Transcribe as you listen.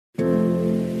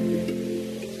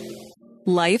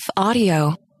Life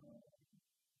Audio.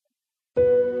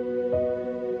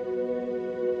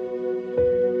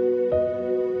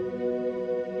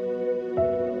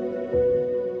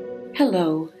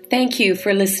 Hello. Thank you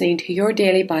for listening to Your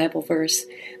Daily Bible Verse,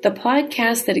 the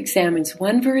podcast that examines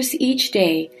one verse each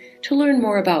day to learn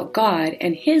more about God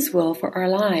and His will for our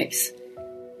lives.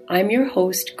 I'm your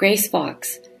host, Grace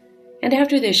Fox, and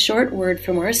after this short word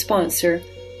from our sponsor,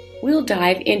 we'll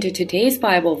dive into today's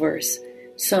Bible verse,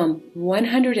 Psalm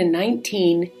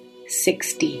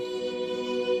 119:60.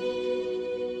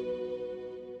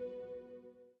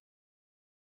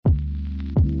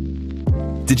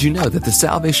 Did you know that the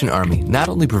Salvation Army not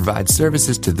only provides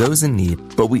services to those in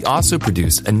need, but we also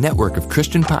produce a network of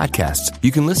Christian podcasts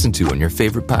you can listen to on your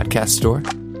favorite podcast store?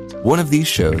 One of these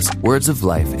shows, Words of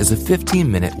Life, is a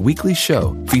 15-minute weekly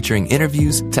show featuring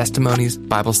interviews, testimonies,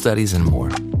 Bible studies, and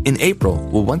more. In April,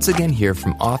 we'll once again hear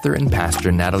from author and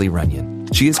pastor Natalie Runyon.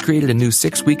 She has created a new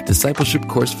 6-week discipleship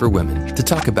course for women to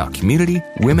talk about community,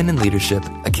 women in leadership,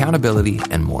 accountability,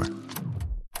 and more.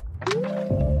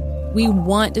 We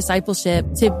want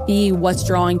discipleship to be what's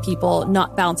drawing people,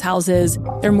 not bounce houses.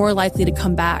 They're more likely to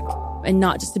come back and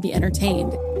not just to be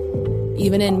entertained.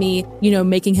 Even in me,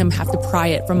 making him have to pry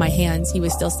it from my hands, he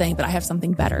was still saying, but I have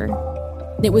something better.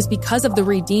 And it was because of the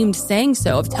redeemed saying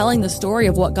so, of telling the story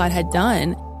of what God had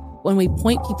done. When we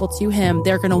point people to him,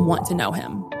 they're going to want to know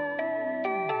him.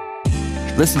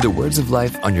 Listen to Words of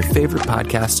Life on your favorite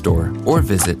podcast store or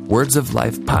visit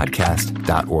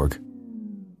wordsoflifepodcast.org.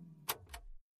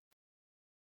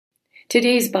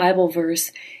 Today's Bible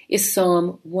verse is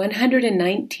Psalm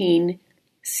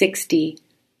 119:60.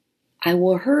 I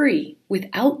will hurry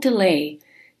without delay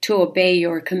to obey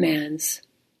your commands.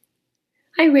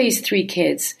 I raised 3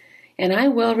 kids, and I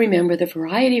well remember the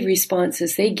variety of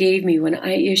responses they gave me when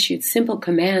I issued simple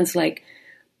commands like,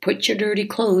 put your dirty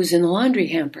clothes in the laundry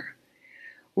hamper.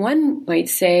 One might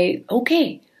say,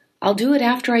 okay, I'll do it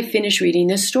after I finish reading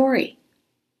this story.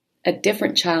 A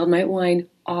different child might whine,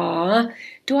 aw,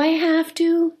 do I have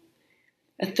to?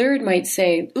 A third might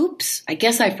say, oops, I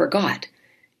guess I forgot,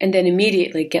 and then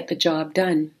immediately get the job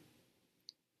done.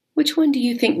 Which one do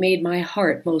you think made my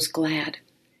heart most glad?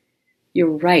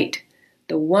 You're right,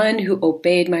 the one who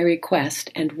obeyed my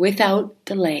request and without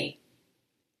delay.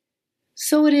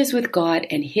 So it is with God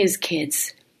and His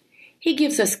kids. He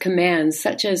gives us commands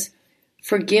such as,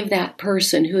 forgive that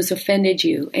person who has offended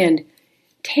you, and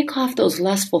take off those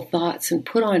lustful thoughts and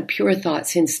put on pure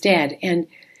thoughts instead. And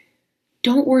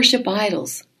don't worship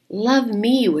idols. Love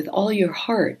me with all your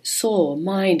heart, soul,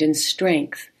 mind, and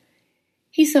strength.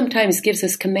 He sometimes gives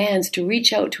us commands to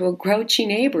reach out to a grouchy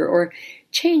neighbor or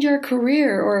change our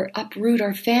career or uproot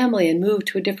our family and move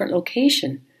to a different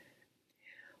location.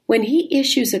 When He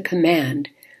issues a command,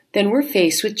 then we're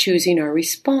faced with choosing our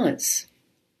response.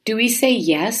 Do we say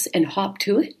yes and hop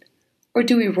to it? Or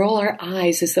do we roll our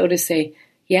eyes as though to say,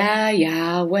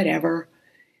 yeah, whatever?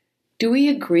 Do we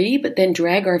agree but then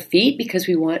drag our feet because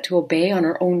we want to obey on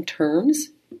our own terms?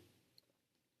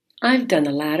 I've done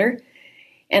the latter,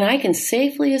 and I can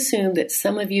safely assume that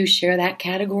some of you share that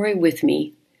category with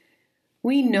me.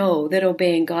 We know that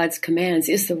obeying God's commands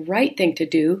is the right thing to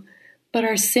do, but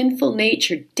our sinful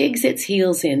nature digs its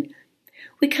heels in.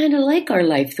 We kind of like our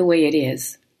life the way it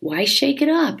is. Why shake it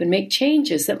up and make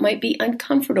changes that might be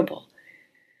uncomfortable?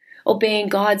 Obeying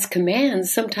God's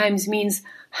commands sometimes means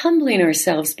humbling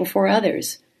ourselves before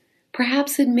others,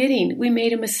 perhaps admitting we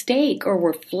made a mistake or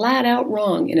were flat out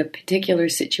wrong in a particular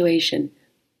situation.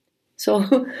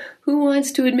 So who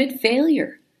wants to admit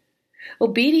failure?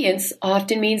 Obedience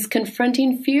often means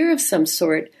confronting fear of some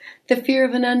sort, the fear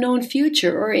of an unknown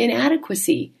future or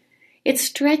inadequacy. It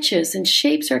stretches and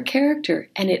shapes our character,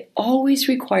 and it always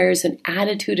requires an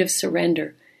attitude of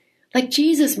surrender, like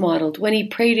Jesus modeled when He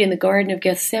prayed in the Garden of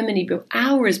Gethsemane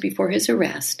hours before His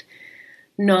arrest.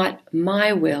 Not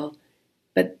my will,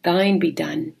 but thine be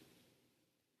done.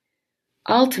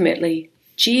 Ultimately,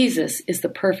 Jesus is the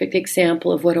perfect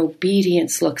example of what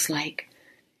obedience looks like.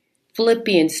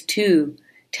 Philippians 2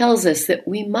 tells us that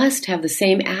we must have the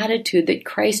same attitude that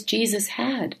Christ Jesus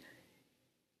had.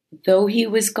 Though He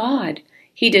was God,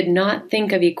 He did not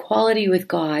think of equality with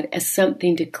God as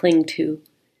something to cling to.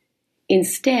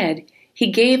 Instead,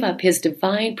 He gave up His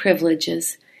divine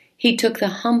privileges. He took the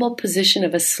humble position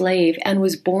of a slave and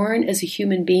was born as a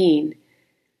human being.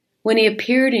 When He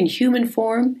appeared in human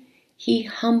form, He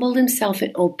humbled Himself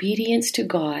in obedience to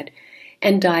God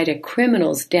and died a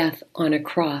criminal's death on a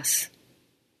cross.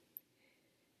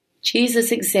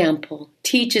 Jesus' example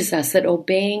teaches us that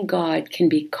obeying God can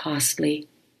be costly.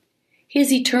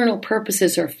 His eternal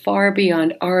purposes are far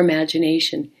beyond our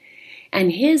imagination,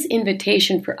 and His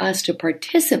invitation for us to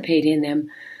participate in them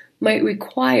might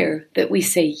require that we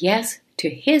say yes to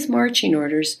His marching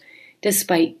orders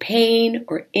despite pain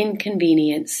or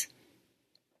inconvenience.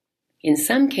 In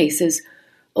some cases,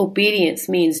 obedience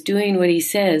means doing what He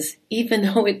says, even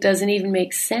though it doesn't even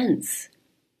make sense.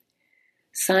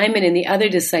 Simon and the other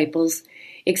disciples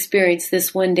experienced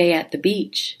this one day at the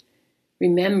beach.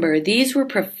 Remember, these were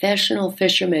professional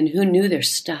fishermen who knew their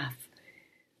stuff.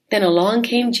 Then along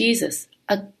came Jesus,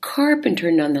 a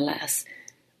carpenter nonetheless,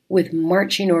 with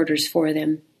marching orders for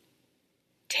them.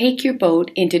 Take your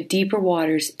boat into deeper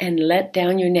waters and let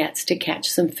down your nets to catch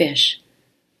some fish.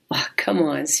 Oh, come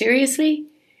on, seriously?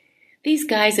 These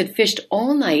guys had fished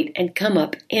all night and come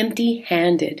up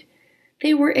empty-handed.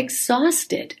 They were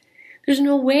exhausted. There's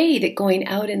no way that going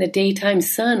out in the daytime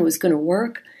sun was going to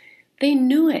work. They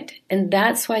knew it, and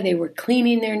that's why they were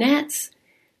cleaning their nets.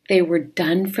 They were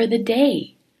done for the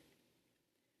day.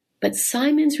 But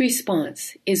Simon's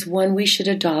response is one we should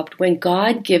adopt when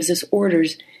God gives us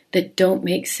orders that don't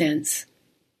make sense.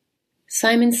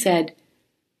 Simon said,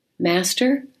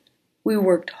 "Master, we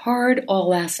worked hard all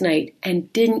last night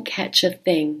and didn't catch a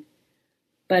thing.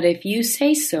 But if you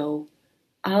say so,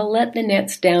 I'll let the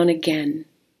nets down again."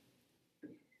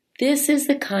 This is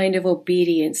the kind of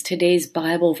obedience today's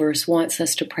Bible verse wants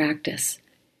us to practice.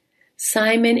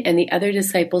 Simon and the other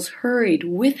disciples hurried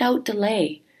without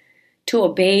delay to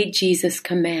obey Jesus'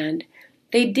 command.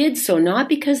 They did so not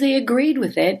because they agreed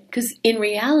with it, because in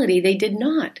reality they did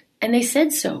not, and they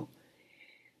said so.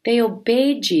 They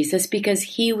obeyed Jesus because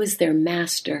He was their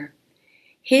master.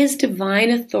 His divine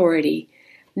authority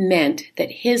meant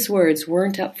that His words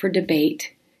weren't up for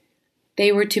debate.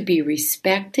 They were to be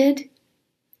respected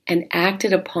and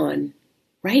acted upon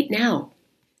right now.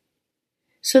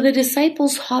 So the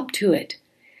disciples hopped to it,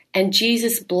 and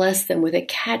Jesus blessed them with a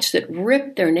catch that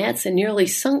ripped their nets and nearly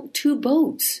sunk 2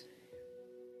 boats.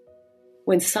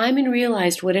 When Simon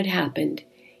realized what had happened,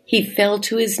 he fell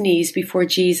to his knees before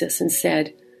Jesus and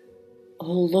said,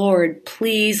 "Oh Lord,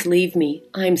 please leave me.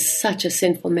 I'm such a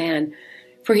sinful man."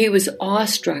 For he was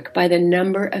awestruck by the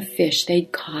number of fish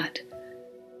they'd caught.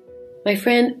 My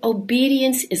friend,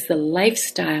 obedience is the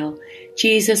lifestyle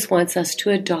Jesus wants us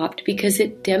to adopt because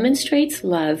it demonstrates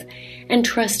love and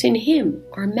trust in Him,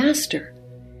 our Master.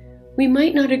 We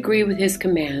might not agree with His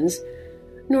commands,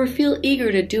 nor feel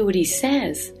eager to do what He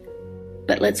says,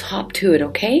 but let's hop to it,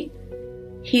 okay?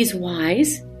 He's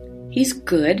wise, He's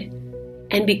good,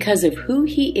 and because of who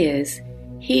He is,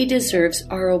 He deserves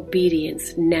our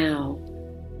obedience now,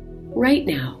 right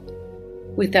now,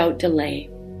 without delay.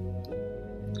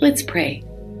 Let's pray.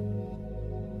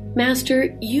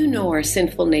 Master, You know our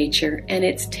sinful nature and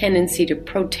its tendency to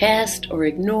protest or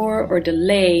ignore or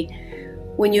delay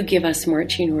when You give us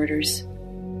marching orders.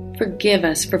 Forgive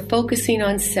us for focusing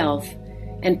on self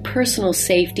and personal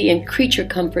safety and creature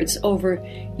comforts over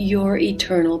Your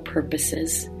eternal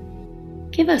purposes.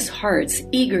 Give us hearts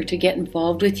eager to get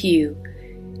involved with You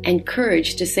and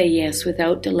courage to say yes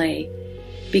without delay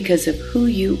because of who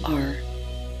You are.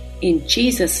 In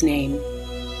Jesus' name,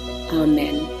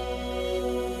 Amen.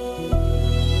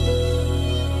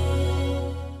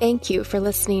 Thank you for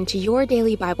listening to Your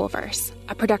Daily Bible Verse,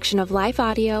 a production of Life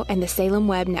Audio and the Salem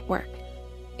Web Network.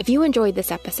 If you enjoyed this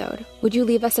episode, would you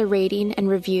leave us a rating and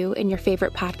review in your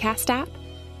favorite podcast app?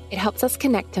 It helps us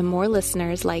connect to more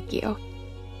listeners like you.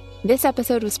 This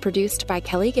episode was produced by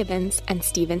Kelly Gibbons and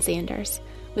Stephen Sanders,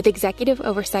 with executive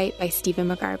oversight by Stephen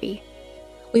McGarvey.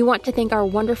 We want to thank our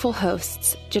wonderful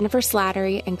hosts, Jennifer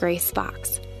Slattery and Grace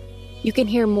Fox. You can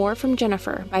hear more from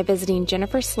Jennifer by visiting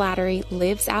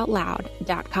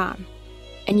jenniferslatterylivesOutloud.com.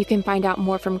 And you can find out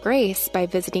more from Grace by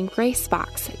visiting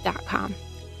gracefox.com.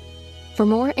 For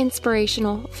more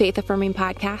inspirational, faith-affirming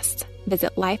podcasts,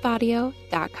 visit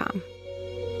lifeaudio.com.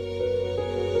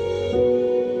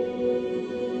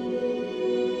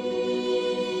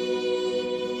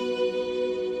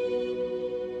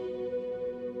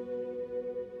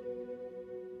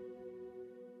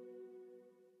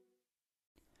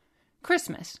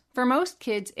 Christmas. For most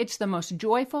kids, it's the most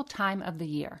joyful time of the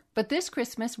year. But this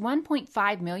Christmas,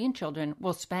 1.5 million children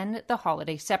will spend the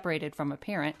holiday separated from a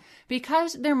parent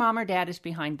because their mom or dad is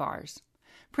behind bars.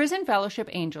 Prison Fellowship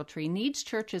Angel Tree needs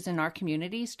churches in our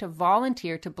communities to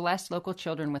volunteer to bless local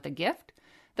children with a gift,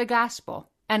 the gospel,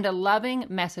 and a loving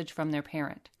message from their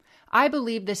parent. I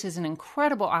believe this is an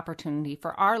incredible opportunity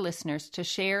for our listeners to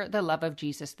share the love of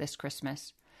Jesus this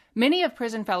Christmas. Many of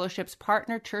Prison Fellowship's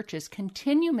partner churches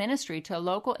continue ministry to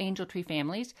local Angel Tree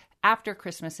families after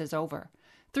Christmas is over.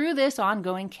 Through this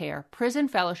ongoing care, Prison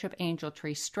Fellowship Angel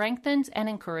Tree strengthens and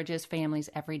encourages families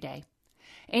every day.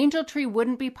 Angel Tree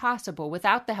wouldn't be possible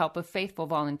without the help of faithful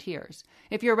volunteers.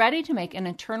 If you're ready to make an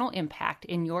eternal impact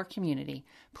in your community,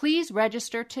 please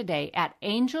register today at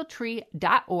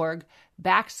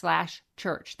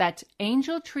angeltree.org/church. That's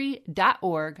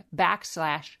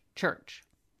angeltree.org/church.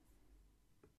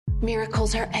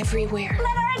 Miracles are everywhere.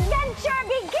 Let our adventure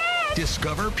begin!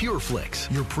 Discover PureFlix,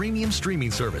 your premium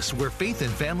streaming service where faith and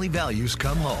family values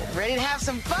come home. Ready to have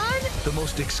some fun? The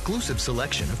most exclusive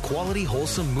selection of quality,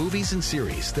 wholesome movies and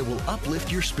series that will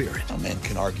uplift your spirit. A man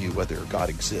can argue whether God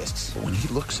exists, but when he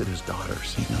looks at his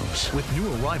daughters, he knows. With new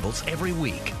arrivals every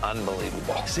week.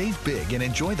 Unbelievable. Save big and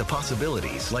enjoy the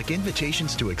possibilities, like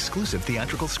invitations to exclusive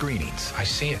theatrical screenings. I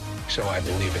see it, so I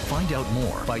believe it. Find out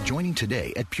more by joining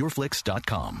today at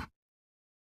pureflix.com.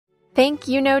 Think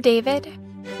you know David?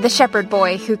 The shepherd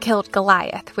boy who killed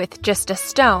Goliath with just a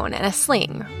stone and a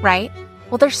sling, right?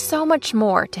 Well, there's so much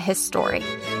more to his story.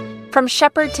 From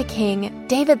shepherd to king,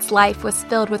 David's life was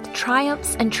filled with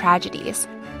triumphs and tragedies.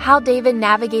 How David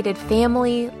navigated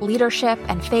family, leadership,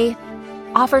 and faith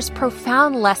offers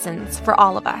profound lessons for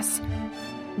all of us.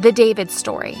 The David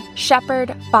Story,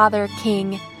 Shepherd, Father,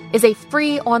 King, is a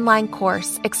free online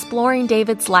course exploring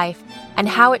David's life and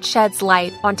how it sheds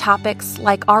light on topics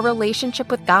like our relationship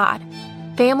with God,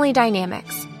 family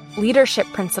dynamics, leadership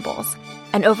principles,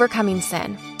 and overcoming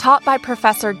sin. Taught by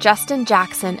Professor Justin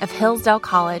Jackson of Hillsdale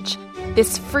College,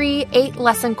 this free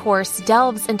 8-lesson course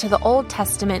delves into the Old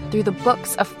Testament through the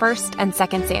books of 1st and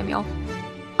 2nd Samuel.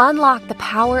 Unlock the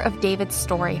power of David's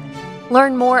story.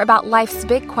 Learn more about life's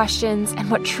big questions and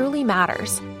what truly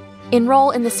matters.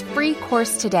 Enroll in this free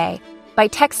course today by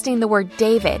texting the word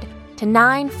David to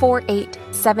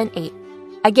 94878.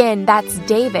 Again, that's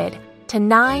David to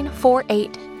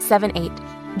 94878.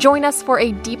 Join us for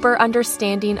a deeper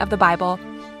understanding of the Bible.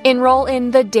 Enroll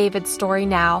in the David Story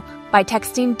now by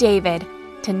texting David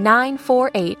to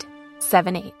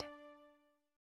 94878.